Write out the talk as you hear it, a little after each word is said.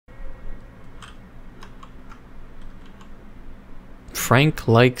Frank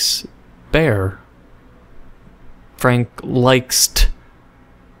likes bear. Frank likes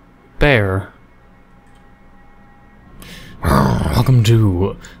bear. Welcome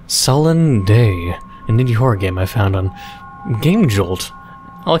to Sullen Day, an indie horror game I found on Game Jolt.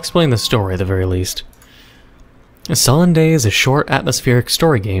 I'll explain the story at the very least. Sullen Day is a short, atmospheric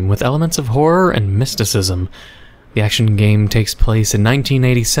story game with elements of horror and mysticism. The action game takes place in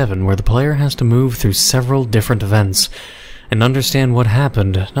 1987, where the player has to move through several different events and understand what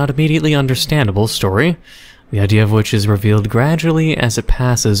happened. Not immediately understandable story, the idea of which is revealed gradually as it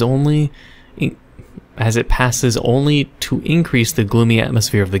passes only to increase the gloomy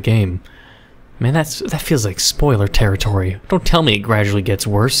atmosphere of the game. Man, that feels like spoiler territory. Don't tell me it gradually gets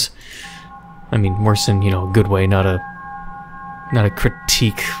worse. I mean, worse in, a good way, not a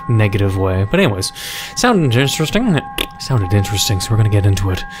critique negative way. But anyways, sounded interesting, so we're gonna get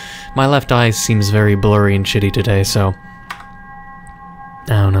into it. My left eye seems very blurry and shitty today, so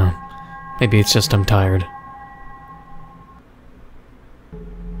I don't know. Maybe it's just I'm tired.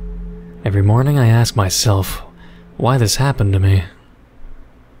 Every morning I ask myself why this happened to me.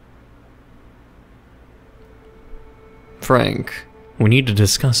 Frank, we need to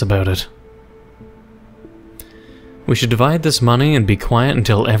discuss about it. We should divide this money and be quiet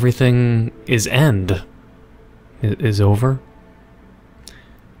until everything is over.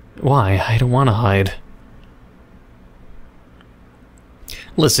 Why? I don't want to hide.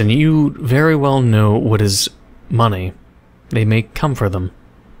 Listen, you very well know what is money. They may come for them.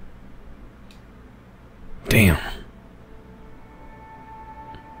 Damn.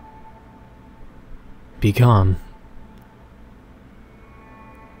 Be calm.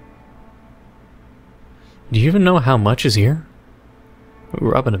 Do you even know how much is here?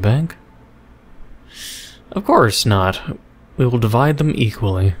 We're robbing a bank? Of course not. We will divide them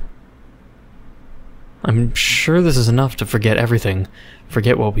equally. I'm sure this is enough to forget everything.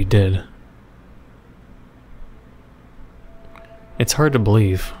 Forget what we did. It's hard to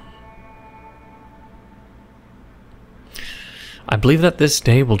believe. I believe that this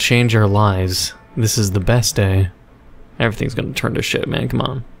day will change our lives. This is the best day. Everything's gonna turn to shit, man. Come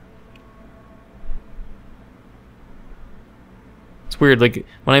on. It's weird, like,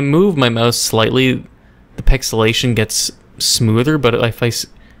 when I move my mouse slightly, the pixelation gets smoother, but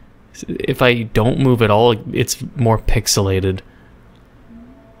if I don't move at all, it's more pixelated.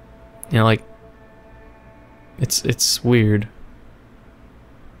 Like, it's weird.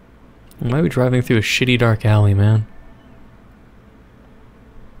 Why are we driving through a shitty dark alley, man?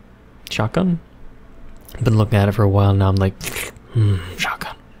 Shotgun? I've been looking at it for a while now, I'm like,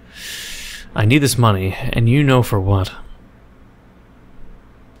 shotgun. I need this money, and you know for what.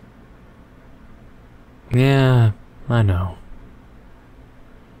 Yeah, I know.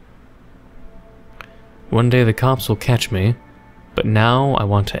 One day the cops will catch me, but now I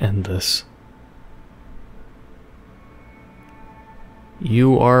want to end this.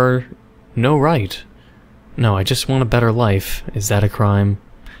 You are no right. No, I just want a better life. Is that a crime?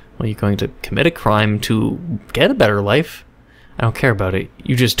 Well, you're going to commit a crime to get a better life? I don't care about it.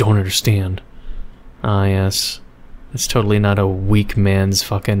 You just don't understand. Ah, yes. It's totally not a weak man's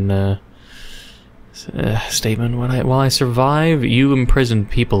fucking, statement. While I survive, you imprison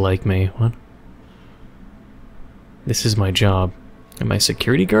people like me. What? This is my job. Am I a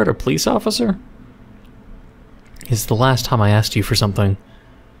security guard or police officer? It's the last time I asked you for something.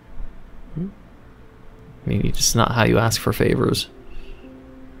 Maybe it's not how you ask for favors.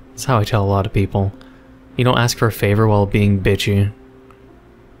 That's how I tell a lot of people. You don't ask for a favor while being bitchy.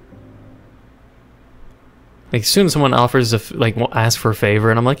 Like, as soon as someone offers ask for a favor,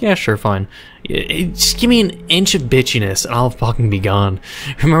 and I'm like, yeah, sure, fine. Just give me an inch of bitchiness, and I'll fucking be gone.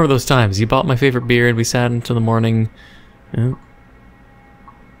 Remember those times? You bought my favorite beer, and we sat until the morning. Yeah.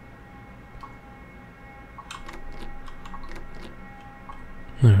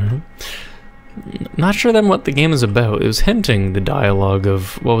 Alright. Not sure then what the game is about. It was hinting the dialogue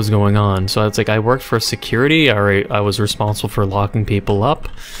of what was going on. So it's like I worked for security, or I was responsible for locking people up.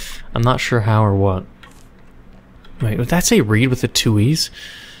 I'm not sure how or what. Wait, would that say read with the 2 E's?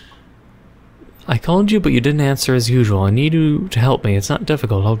 I called you, but you didn't answer as usual. I need you to help me. It's not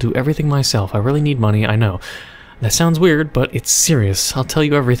difficult. I'll do everything myself. I really need money, I know. That sounds weird, but it's serious. I'll tell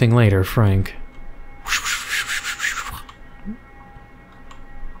you everything later, Frank.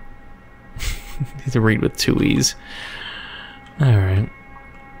 Need to read with 2 E's. Alright.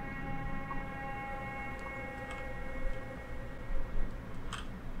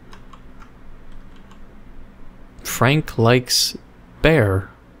 Frank likes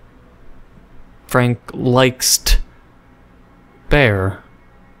bear. Frank likes bear.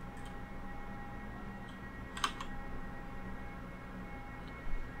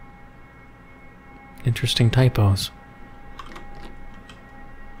 Interesting typos.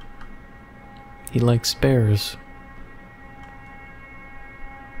 He likes bears.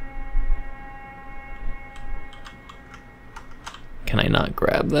 Can I not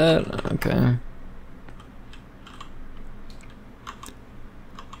grab that? Okay.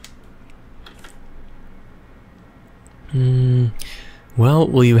 Well,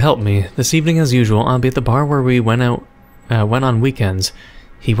 will you help me? This evening, as usual, I'll be at the bar where we went on weekends.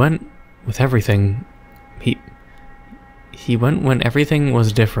 He went with everything. He went when everything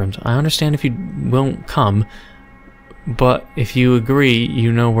was different. I understand if you won't come, but if you agree,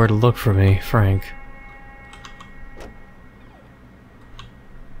 you know where to look for me, Frank.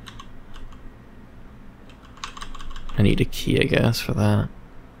 I need a key, I guess, for that.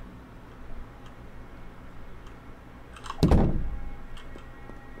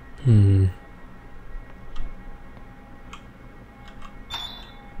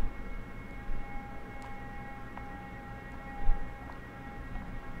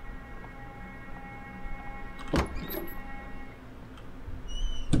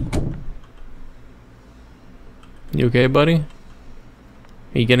 You okay, buddy?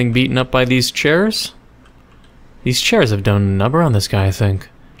 Are you getting beaten up by these chairs? These chairs have done a number on this guy, I think.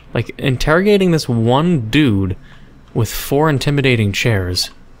 Like, interrogating this one dude with 4 intimidating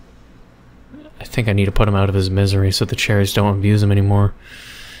chairs. I think I need to put him out of his misery so the chairs don't abuse him anymore.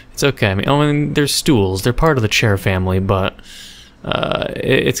 It's okay. I mean, they're stools. They're part of the chair family, but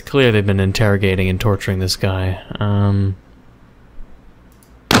it's clear they've been interrogating and torturing this guy.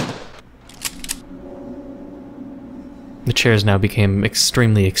 The chairs now became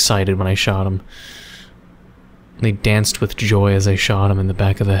extremely excited when I shot him. They danced with joy as I shot him in the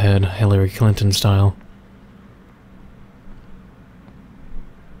back of the head, Hillary Clinton style.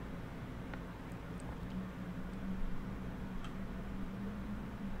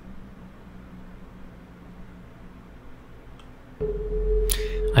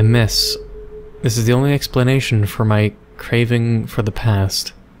 I miss. This is the only explanation for my craving for the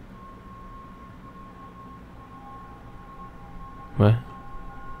past. What?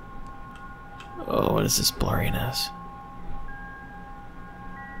 Oh, what is this blurriness?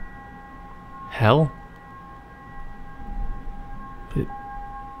 Hell?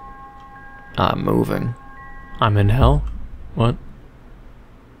 I'm moving. I'm in hell? What?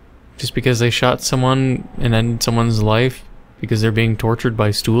 Just because they shot someone and ended someone's life because they're being tortured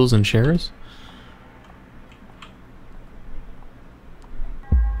by stools and chairs?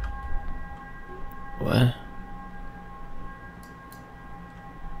 What?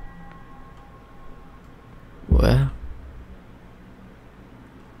 What?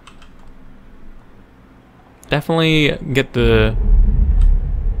 Definitely get the...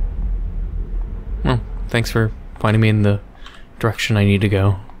 Well, thanks for pointing me in the direction I need to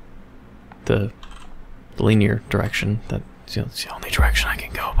go. The linear direction. That's the only direction I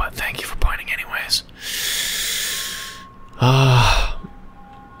can go, but thank you for pointing anyways. What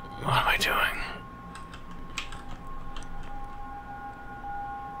am I doing?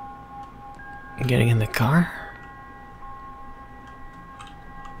 Getting in the car?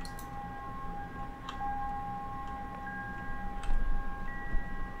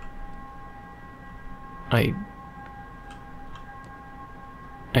 I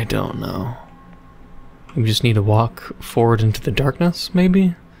don't know. We just need to walk forward into the darkness,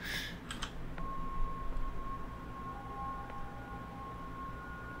 maybe?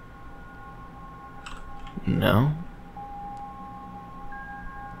 No?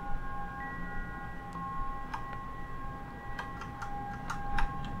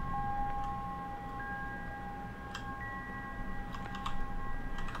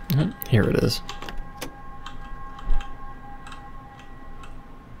 Here it is.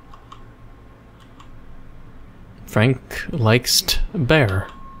 Frank likes bear.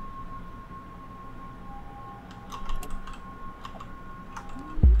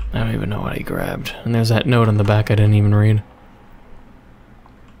 I don't even know what he grabbed. And there's that note on the back I didn't even read.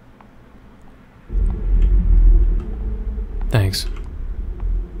 Thanks.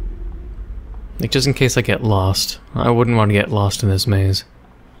 Like, just in case I get lost. I wouldn't want to get lost in this maze.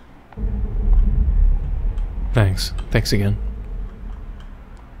 Thanks. Thanks again.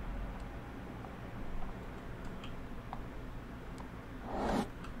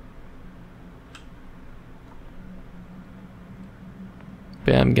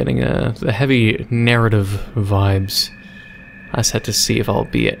 But yeah, I'm getting the heavy narrative vibes. I just had to see if I'll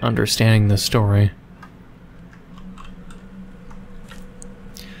be understanding the story.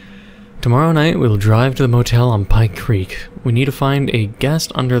 Tomorrow night we'll drive to the motel on Pike Creek. We need to find a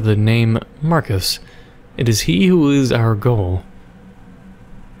guest under the name Marcus. It is he who is our goal.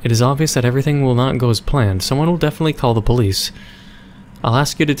 It is obvious that everything will not go as planned. Someone will definitely call the police. I'll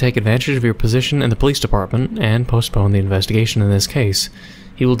ask you to take advantage of your position in the police department and postpone the investigation in this case.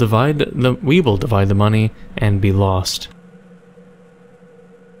 We will divide the money and be lost.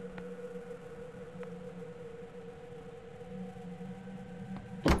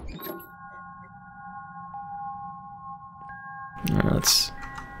 Let's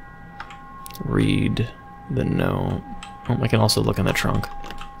read the note. Oh, I can also look in the trunk.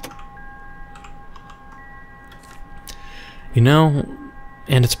 You know,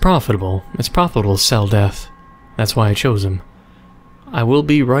 and it's profitable. It's profitable to sell death. That's why I chose him. I will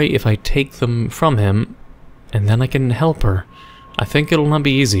be right if I take them from him, and then I can help her. I think it'll not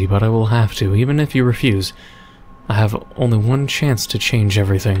be easy, but I will have to, even if you refuse. I have only one chance to change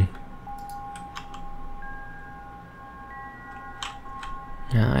everything.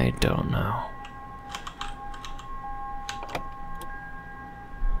 I don't know.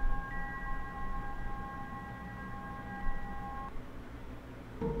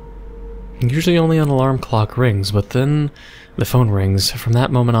 Usually only an alarm clock rings, but then the phone rings. From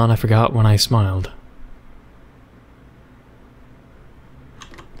that moment on, I forgot when I smiled.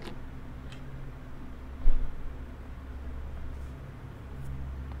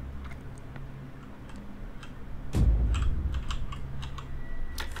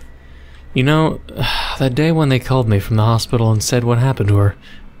 You know, that day when they called me from the hospital and said what happened to her,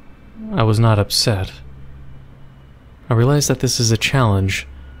 I was not upset. I realized that this is a challenge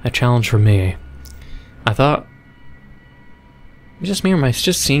for me. I thought, just me or am I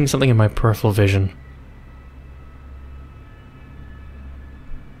just seeing something in my peripheral vision?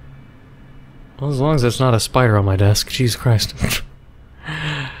 Well, as long as it's not a spider on my desk, Jesus Christ.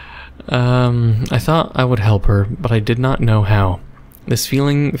 I thought I would help her, but I did not know how. This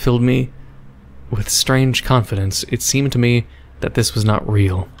feeling filled me with strange confidence. It seemed to me that this was not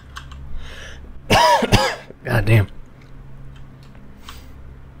real. God damn.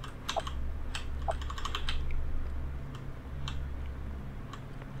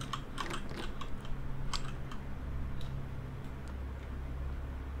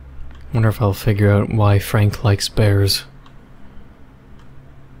 Wonder if I'll figure out why Frank likes bears.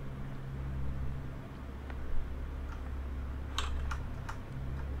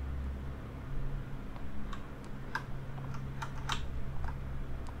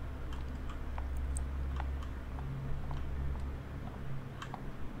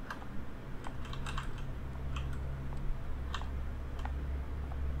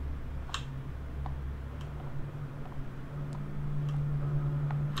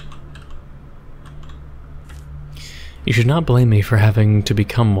 You should not blame me for having to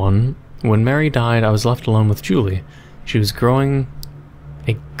become one. When Mary died, I was left alone with Julie. She was growing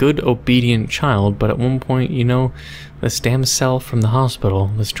a good, obedient child, but at one point, you know, this damn cell from the hospital,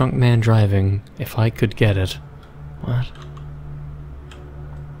 this drunk man driving, if I could get it. What?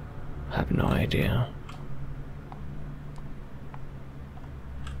 I have no idea.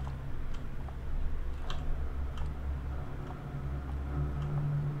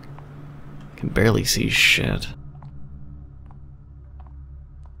 I can barely see shit.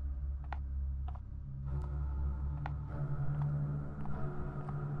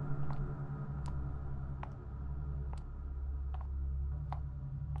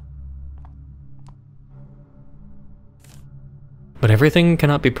 But everything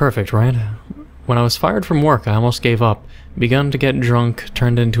cannot be perfect, right? When I was fired from work, I almost gave up, begun to get drunk,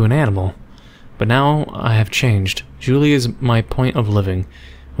 turned into an animal. But now I have changed. Julie is my point of living.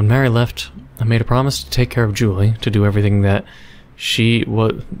 When Mary left, I made a promise to take care of Julie, to do everything that she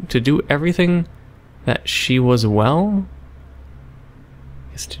was well?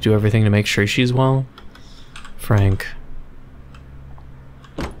 I guess to do everything to make sure she's well. Frank.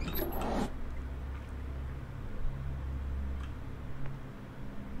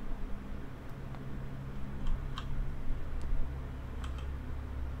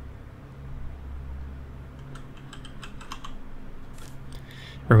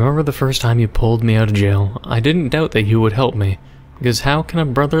 Remember the first time you pulled me out of jail? I didn't doubt that you would help me. Because how can a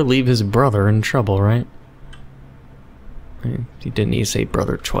brother leave his brother in trouble, right? He didn't need to say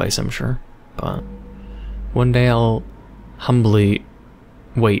brother twice, I'm sure. But one day I'll humbly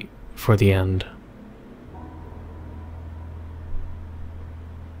wait for the end.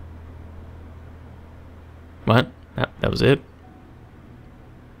 What? That was it?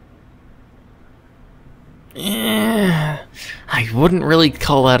 I wouldn't really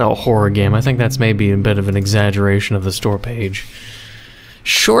call that a horror game. I think that's maybe a bit of an exaggeration of the store page.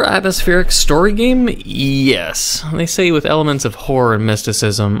 Short atmospheric story game? Yes. They say with elements of horror and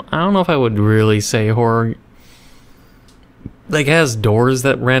mysticism. I don't know if I would really say horror. like, it has doors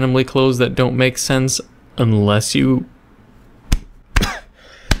that randomly close that don't make sense unless you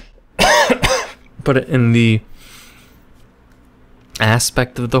put it in the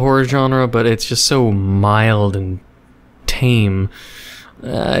aspect of the horror genre, but it's just so mild and tame.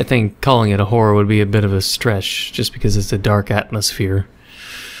 I think calling it a horror would be a bit of a stretch, just because it's a dark atmosphere.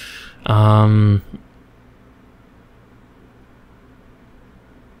 I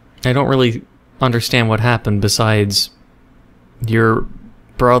don't really understand what happened besides your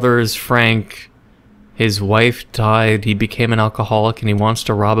brother's Frank, his wife died, he became an alcoholic, and he wants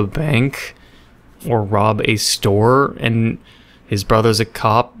to rob a bank or rob a store, and his brother's a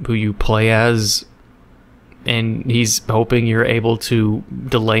cop who you play as, and he's hoping you're able to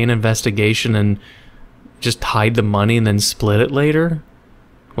delay an investigation and just hide the money and then split it later.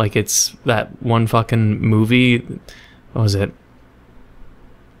 Like it's that one fucking movie. What was it?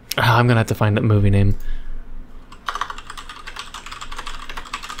 I'm gonna have to find that movie name.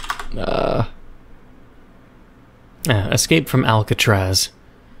 Escape from Alcatraz.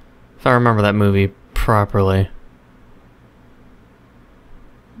 If I remember that movie properly.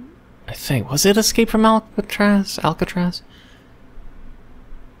 I think, was it Escape from Alcatraz? Alcatraz?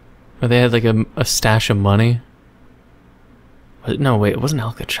 Where they had like a stash of money? No, wait, it wasn't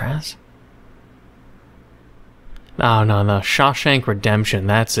Alcatraz? No, Shawshank Redemption,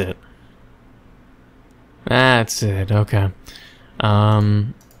 that's it. That's it, okay.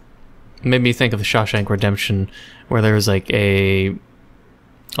 Made me think of the Shawshank Redemption, where there was like a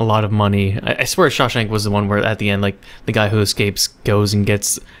lot of money. I swear Shawshank was the one where at the end, like, the guy who escapes goes and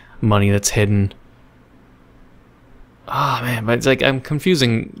gets money that's hidden. Ah, man, but it's like I'm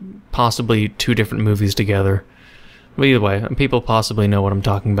confusing possibly two different movies together. But either way, people possibly know what I'm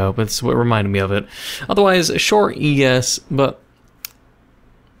talking about, but it's what reminded me of it. Otherwise, sure, yes, but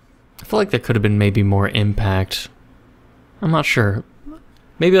I feel like there could have been maybe more impact. I'm not sure.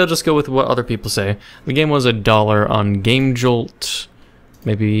 Maybe I'll just go with what other people say. The game was $1 on Game Jolt.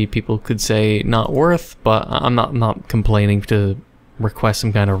 Maybe people could say not worth, but I'm not complaining to request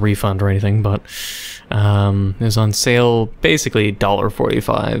some kind of refund or anything, but it was on sale basically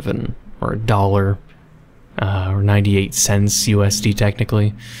 $1.45 and or $1 or 98 cents USD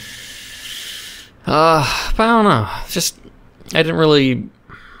technically. But I don't know. Just I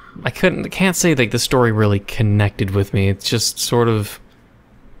can't say like the story really connected with me. It's just sort of,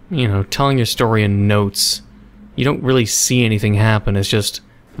 you know, telling your story in notes. You don't really see anything happen. It's just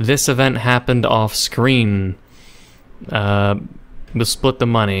this event happened off screen. We'll split the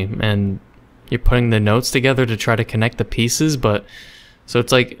money, and you're putting the notes together to try to connect the pieces, but so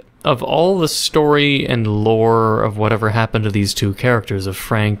it's like, of all the story and lore of whatever happened to these two characters, of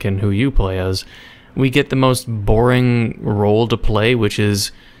Frank and who you play as, we get the most boring role to play, which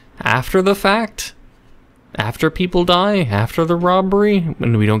is after the fact, after people die, after the robbery,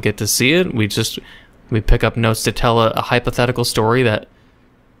 and we don't get to see it. We pick up notes to tell a hypothetical story that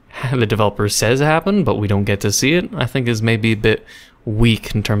the developer says happened, but we don't get to see it. I think is maybe a bit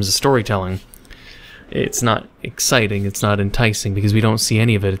weak in terms of storytelling. It's not exciting, it's not enticing, because we don't see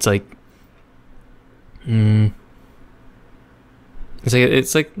any of it. It's like, it's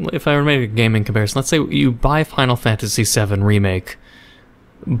like if I were to make a gaming comparison, let's say you buy Final Fantasy VII Remake,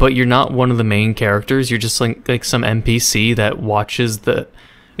 but you're not one of the main characters, you're just like some NPC that watches the...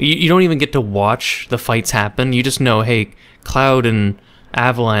 You don't even get to watch the fights happen, you just know, hey, Cloud and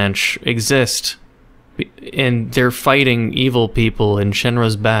Avalanche exist, and they're fighting evil people, and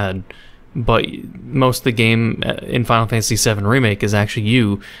Shenra's bad. But most of the game in Final Fantasy VII Remake is actually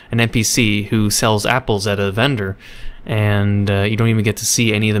you, an NPC who sells apples at a vendor, and you don't even get to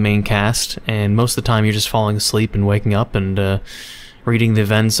see any of the main cast, and most of the time you're just falling asleep and waking up and reading the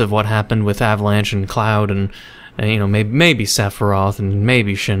events of what happened with Avalanche and Cloud and you know, maybe Sephiroth and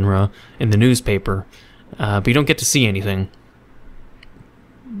maybe Shinra in the newspaper, but you don't get to see anything.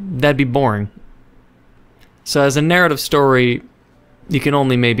 That'd be boring. So as a narrative story, you can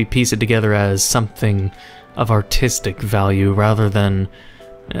only maybe piece it together as something of artistic value rather than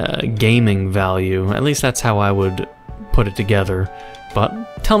gaming value. At least that's how I would put it together.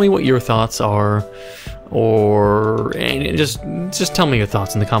 But tell me what your thoughts are, or just tell me your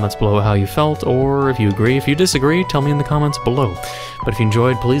thoughts in the comments below, how you felt, or if you agree. If you disagree, tell me in the comments below. But if you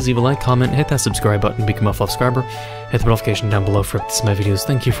enjoyed, please leave a like, comment, hit that subscribe button, become a subscriber, hit the notification down below for updates to my videos.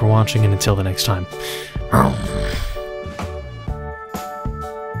 Thank you for watching, and until the next time.